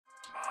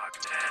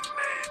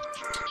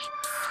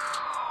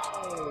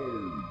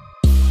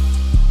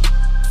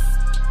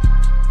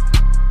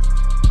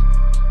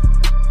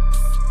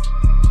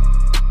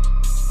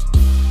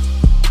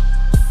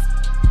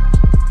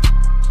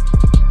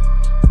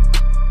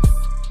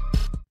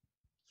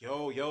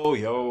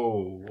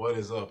Yo, what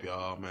is up,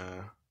 y'all,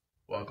 man?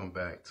 Welcome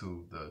back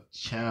to the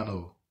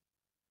channel.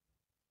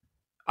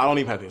 I don't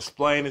even have to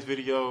explain this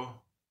video.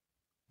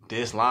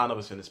 This lineup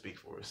is finna speak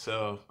for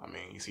itself. I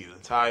mean, you see the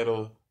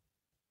title.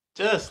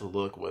 Just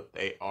look what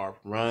they are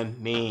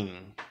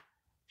running.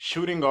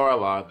 Shooting guard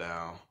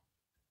lockdown,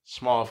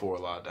 small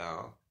forward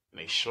lockdown,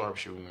 and a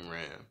sharpshooting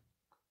rim.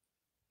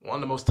 One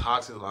of the most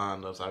toxic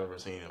lineups I've ever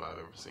seen, if I've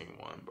ever seen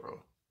one,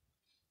 bro.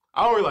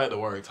 I don't really like the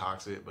word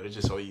toxic, but it's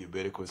just so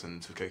ubiquitous in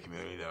the 2K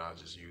community that I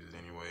just use it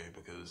anyway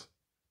because,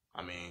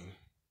 I mean,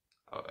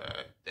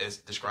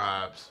 it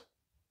describes,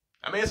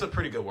 it's a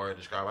pretty good word to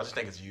describe. I just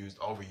think it's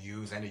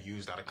overused, and it's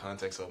used out of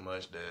context so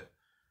much that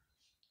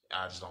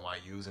I just don't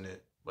like using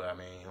it. But, I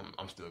mean,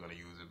 I'm still going to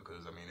use it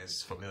because, I mean,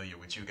 it's familiar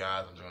with you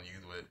guys. I'm just going to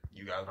use what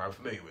you guys are probably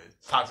familiar with.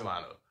 It's toxic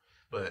lineup.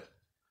 But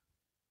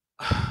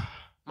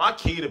my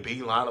key to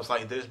beating lineups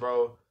like this,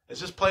 bro, it's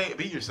just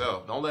be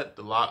yourself. Don't let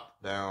the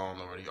lockdown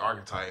or the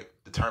archetype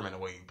determine the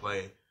way you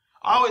play.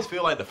 I always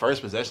feel like the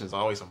first possession is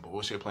always some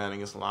bullshit playing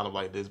against a lineup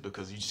like this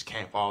because you just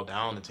can't fall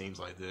down to teams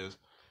like this.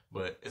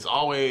 But it's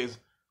always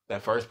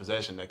that first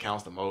possession that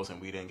counts the most, and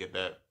we didn't get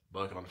that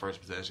bucket on the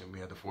first possession. We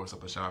had to force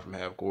up a shot from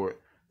half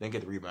court, then get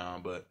the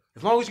rebound. But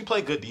as long as you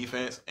play good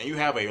defense and you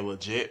have a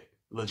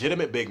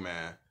legitimate big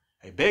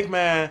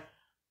man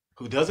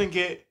who doesn't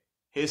get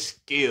his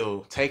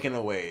skill taken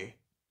away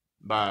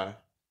by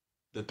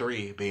the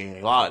three being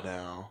a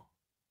lockdown,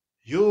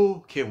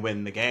 you can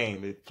win the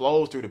game. It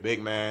flows through the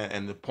big man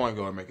and the point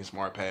guard making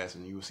smart passes,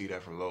 and you will see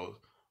that from Los.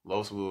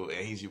 Los will,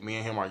 and me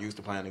and him are used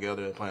to playing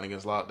together, playing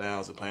against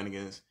lockdowns and playing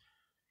against,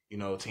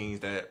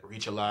 teams that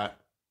reach a lot.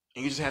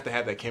 And you just have to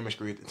have that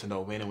chemistry to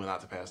know when and when not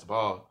to pass the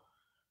ball.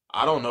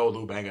 I don't know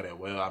Lou Banga that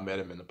well. I met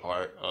him in the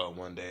park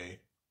one day,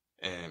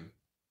 and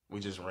we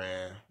just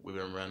ran. We've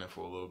been running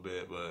for a little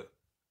bit, but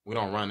we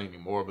don't run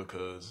anymore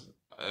because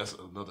that's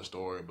another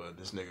story. But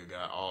this nigga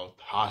got all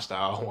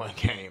hostile one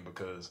game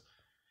because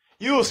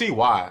you'll see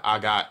why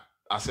I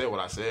said what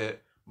I said.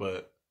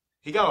 But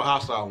he got all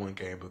hostile one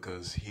game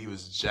because he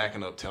was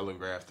jacking up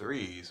telegraph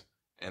threes.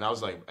 And I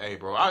was like, hey,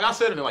 bro, I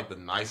said it in like the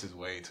nicest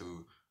way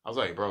too. I was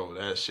like, bro,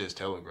 that shit's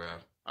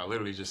telegraph. I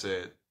literally just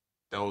said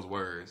those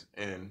words.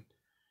 And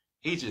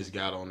he just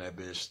got on that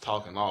bitch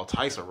talking all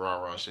types of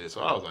rah-rah shit.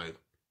 So I was like,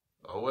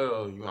 oh,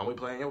 well, we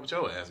playing with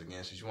your ass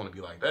again since you want to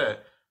be like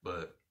that.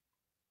 But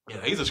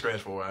yeah, he's a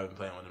scratch forward. I haven't been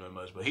playing with him that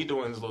much. But he's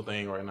doing his little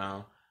thing right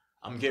now.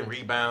 I'm getting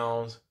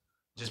rebounds,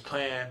 just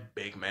playing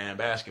big man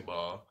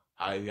basketball,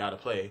 how you got to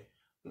play.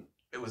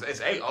 It's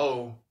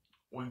 8-0.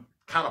 We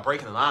kind of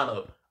breaking the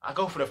lineup. I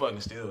go for the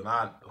fucking steal.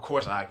 Of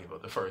course, I give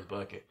up the first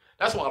bucket.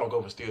 That's why I don't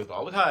go for steals,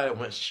 though. Look how it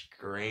went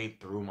straight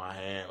through my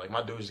hand. Like,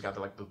 my dude just got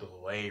the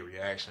delayed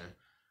reaction.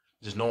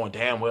 Just knowing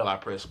damn well I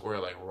pressed square,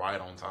 like,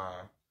 right on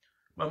time.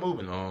 But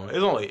moving on.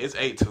 It's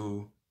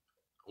 8-2.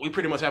 We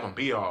pretty much have him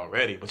beat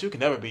already, but you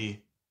can never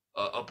be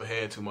up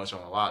ahead too much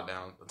on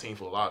a team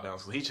full of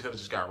lockdowns. So he could have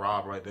just got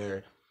robbed right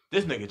there.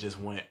 This nigga just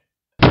went.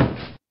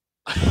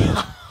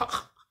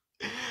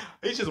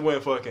 He just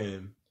went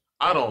fucking,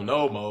 I don't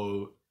know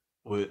mode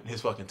with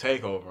his fucking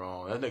takeover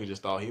on. That nigga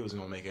just thought he was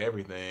gonna make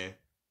everything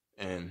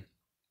and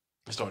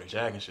started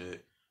jacking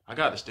shit. I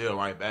got the steal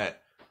right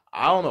back.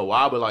 I don't know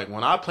why, but like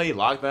when I play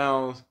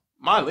lockdowns,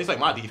 at least like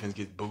my defense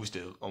gets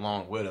boosted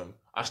along with him.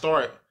 I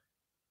start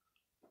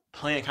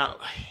playing kind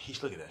of.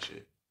 Look at that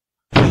shit.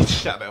 He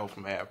shot that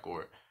from half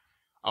court.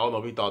 I don't know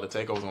if he thought the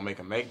takeover was gonna make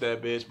him make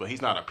that bitch, but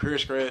he's not a pure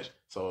scratch,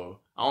 so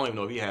I don't even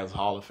know if he has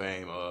Hall of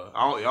Fame.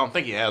 I don't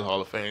think he has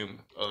Hall of Fame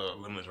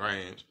limitless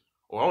range,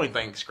 or I only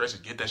think scratches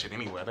get that shit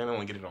anyway. I think they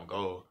only get it on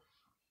goal.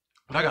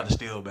 But I got the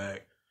steal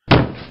back,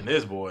 and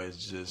this boy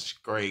is just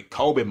straight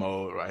Kobe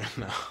mode right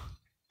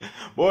now.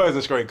 Boy is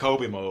in straight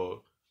Kobe mode,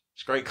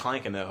 straight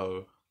clanking that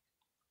hoe.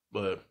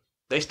 But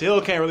they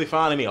still can't really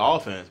find any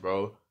offense,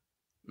 bro.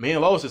 Me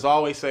and Los just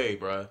always say,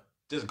 bro,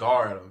 just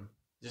guard them.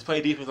 Just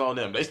play defense on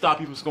them. They stop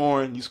you from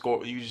scoring, you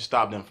score. You just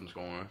stop them from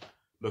scoring.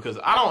 Because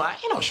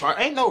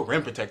ain't no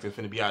rim protector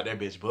finna be out there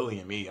bitch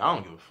bullying me. I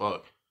don't give a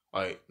fuck.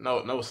 Like,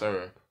 no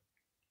sir.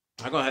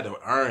 I'm gonna have to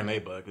earn they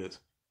buckets.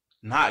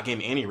 Not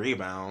getting any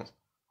rebounds.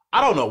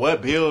 I don't know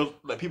what build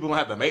that people gonna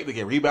have to make to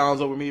get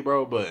rebounds over me,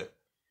 bro, but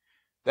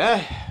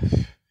that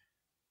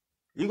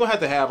you're gonna have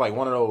to have like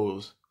one of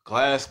those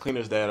glass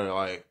cleaners that are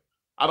like,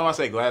 I don't want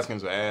to say glass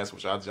cleaners are ass,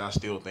 which I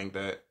still think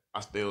that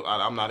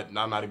I'm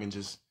not even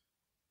just.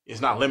 It's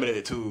not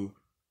limited to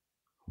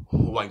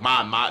like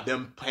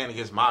them playing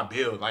against my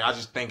build. Like I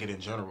just think it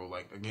in general,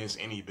 like against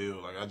any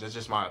build. Like that's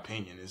just my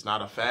opinion. It's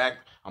not a fact.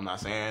 I'm not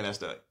saying that's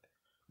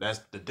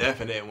the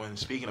definite when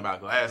speaking about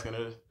glass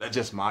cleaners. That's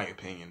just my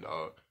opinion,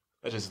 dog.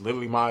 That's just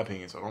literally my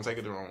opinion. So don't take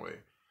it the wrong way.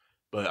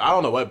 But I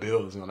don't know what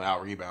build is gonna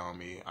out rebound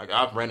me. Like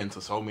I've ran into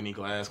so many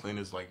glass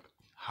cleaners, like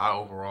high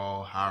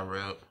overall, high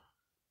rep,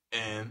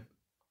 and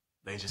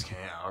they just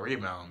can't out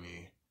rebound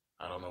me.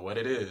 I don't know what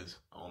it is.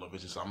 I don't know if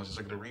it's just I'm just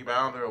looking at the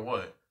rebounder or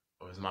what.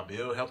 Or is my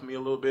build helping me a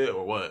little bit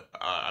or what?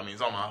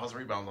 It's on my hustle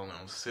rebounds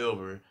on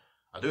silver.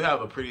 I do have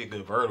a pretty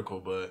good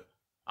vertical, but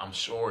I'm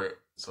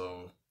short,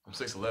 so I'm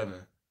 6'11".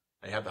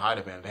 They have the height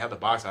advantage. They have the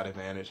box height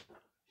advantage.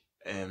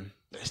 and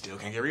they still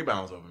can't get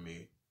rebounds over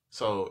me.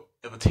 So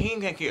if a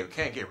team can't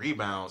get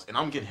rebounds, and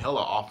I'm getting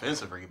hella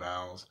offensive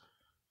rebounds,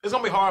 it's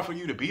gonna be hard for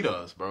you to beat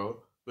us, bro.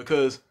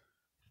 Because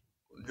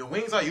the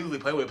wings I usually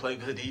play with play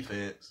good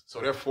defense, so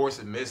they're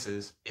forcing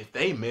misses. If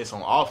they miss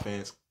on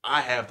offense,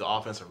 I have the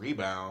offensive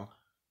rebound.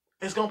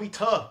 It's gonna be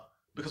tough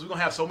because we're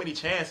gonna have so many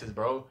chances,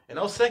 bro. And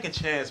those second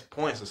chance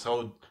points are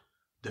so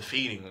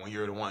defeating when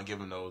you're the one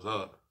giving those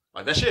up.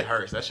 Like that shit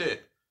hurts. That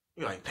shit,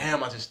 you're like,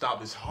 damn, I just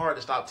stopped this hard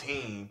to stop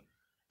team,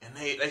 and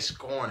they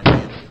scoring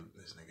again.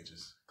 This nigga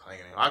just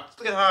clanging it.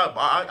 Look at how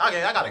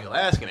I got a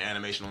Alaskan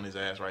animation on his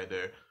ass right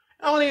there.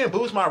 I don't even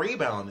boost my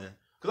rebounding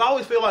because I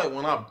always feel like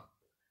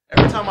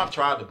every time I've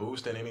tried to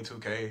boost in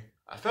NBA2K,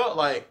 I felt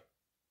like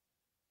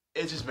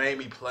it just made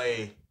me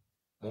play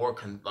more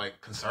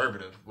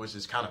conservative, which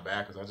is kind of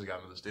bad because I just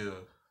got understood.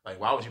 Like,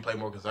 why would you play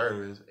more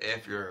conservative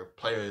if your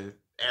player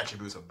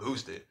attributes are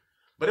boosted?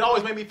 But it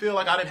always made me feel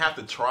like I didn't have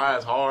to try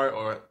as hard,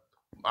 or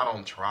I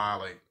don't try.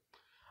 Like,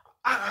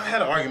 I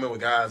had an argument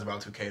with guys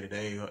about 2K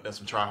today. That's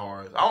some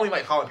tryhards. I only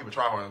like calling people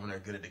tryhards when they're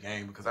good at the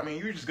game because, I mean,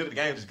 you're just good at the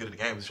game, just good at the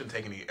game. It shouldn't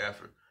take any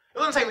effort. It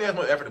doesn't take me as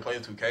much effort to play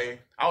 2K.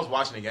 I was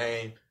watching the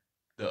game,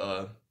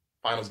 the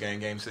finals game,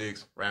 Game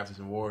 6, Raptors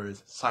and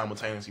Warriors,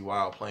 simultaneously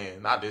while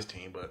playing, not this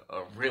team, but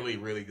a really,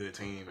 really good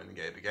team in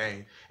the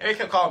game. And they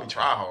kept calling me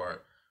tryhard.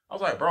 I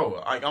was like,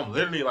 bro, I'm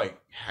literally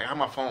like, I got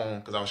my phone,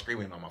 because I was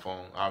screaming on my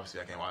phone. Obviously,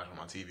 I can't watch it on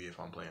my TV if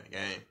I'm playing the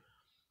game.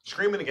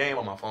 Screaming the game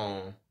on my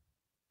phone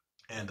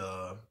and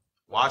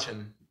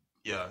watching,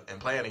 and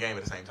playing the game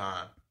at the same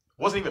time.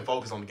 Wasn't even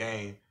focused on the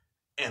game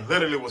and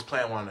literally was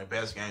playing one of the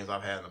best games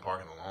I've had in the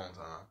park in a long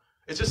time.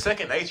 It's just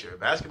second nature.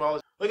 Basketball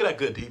is, look at that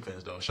good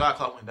defense, though. Shot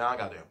clock went down,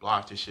 got there and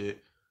blocked this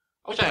shit.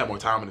 I wish I had more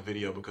time in the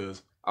video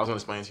because I was going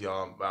to explain to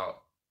y'all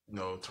about,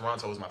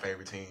 Toronto is my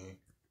favorite team.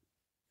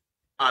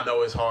 I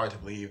know it's hard to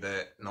believe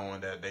that, knowing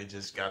that they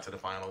just got to the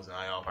finals, and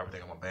y'all probably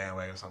think I'm a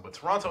bandwagon or something, but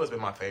Toronto has been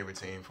my favorite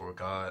team for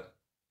I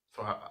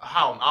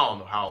don't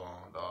know how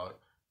long, dog.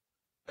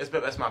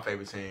 That's my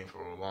favorite team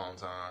for a long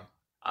time.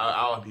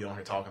 I'll be on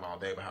here talking all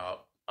day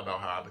about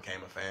how I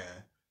became a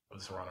fan of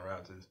the Toronto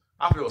Raptors.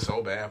 I feel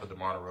so bad for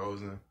DeMar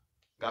DeRozan.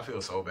 I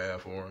feel so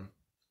bad for him.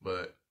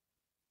 But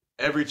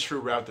every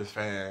true Raptors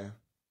fan,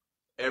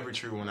 every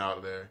true one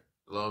out there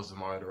loves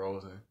DeMar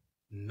DeRozan,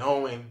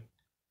 knowing,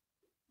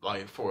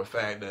 like, for a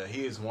fact that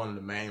he is one of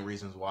the main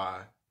reasons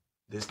why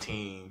this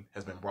team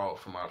has been brought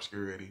from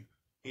obscurity.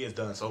 He has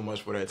done so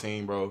much for that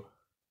team, bro.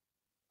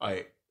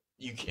 Like,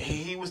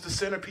 he was the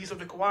centerpiece of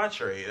the Kawhi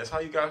trade. That's how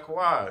you got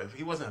Kawhi. If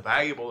he wasn't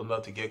valuable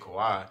enough to get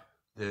Kawhi,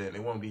 then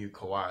it wouldn't be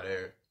Kawhi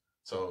there.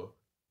 So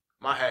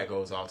my hat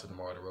goes off to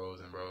DeMar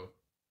DeRozan, bro.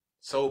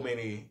 So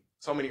many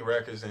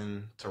records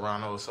in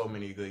Toronto, so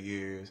many good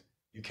years.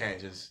 You can't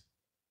just,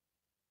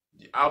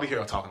 I'll be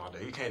here talking all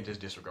day. You can't just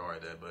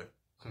disregard that. But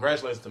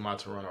congratulations to my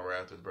Toronto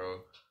Raptors,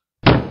 bro.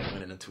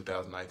 Winning the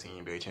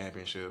 2019 NBA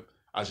championship.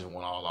 I just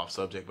went all off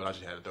subject, but I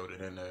just had to throw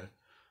it in there.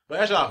 But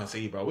as y'all can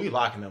see, bro, we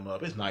locking them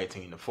up. It's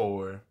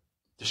 19-4.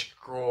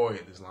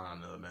 Destroyed this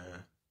lineup,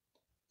 man.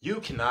 You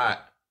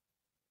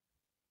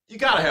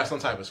gotta have some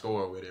type of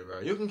score with it, bro.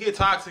 You can get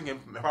toxic and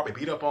probably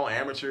beat up on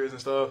amateurs and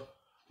stuff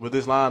with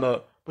this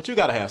lineup, but you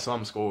gotta have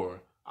some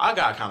score. I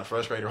got kind of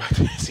frustrated right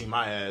there to see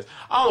my ass.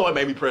 I don't know what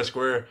made me press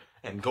square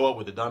and go up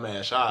with the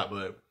dumbass shot,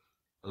 but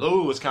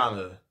Lou was kind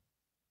of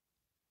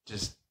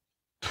just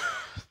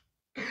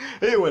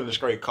he went in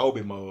straight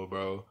Kobe mode,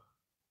 bro.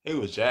 He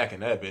was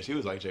jacking that bitch. He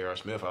was like J.R.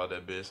 Smith out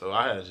that bitch. So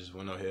I had just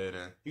went ahead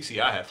and, you see,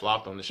 I had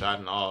flopped on the shot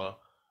and all.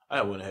 I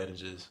had went ahead and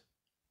just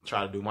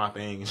tried to do my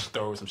thing and just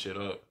throw some shit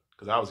up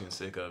because I was getting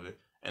sick of it.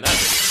 And that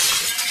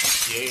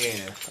bitch,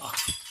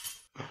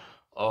 yeah.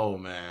 Oh,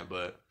 man.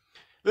 But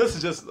this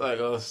is just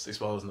like us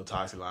exposing the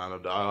toxic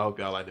lineup. I hope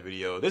y'all like the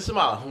video. This is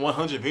my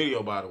 100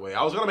 video, by the way.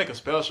 I was going to make a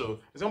special.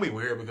 It's going to be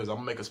weird because I'm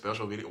going to make a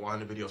special video,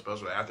 100 video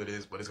special after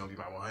this, but it's going to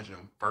be my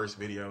 101st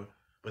video.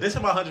 But this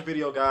is my 100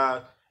 video,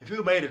 guys. If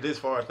you made it this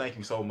far, thank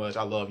you so much.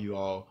 I love you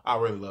all. I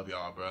really love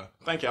y'all, bro.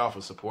 Thank y'all for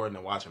supporting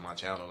and watching my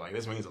channel. Like,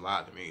 this means a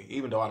lot to me.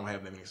 Even though I don't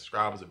have that many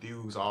subscribers or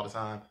views all the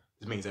time,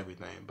 this means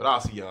everything. But I'll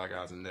see y'all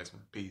guys in the next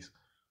one. Peace.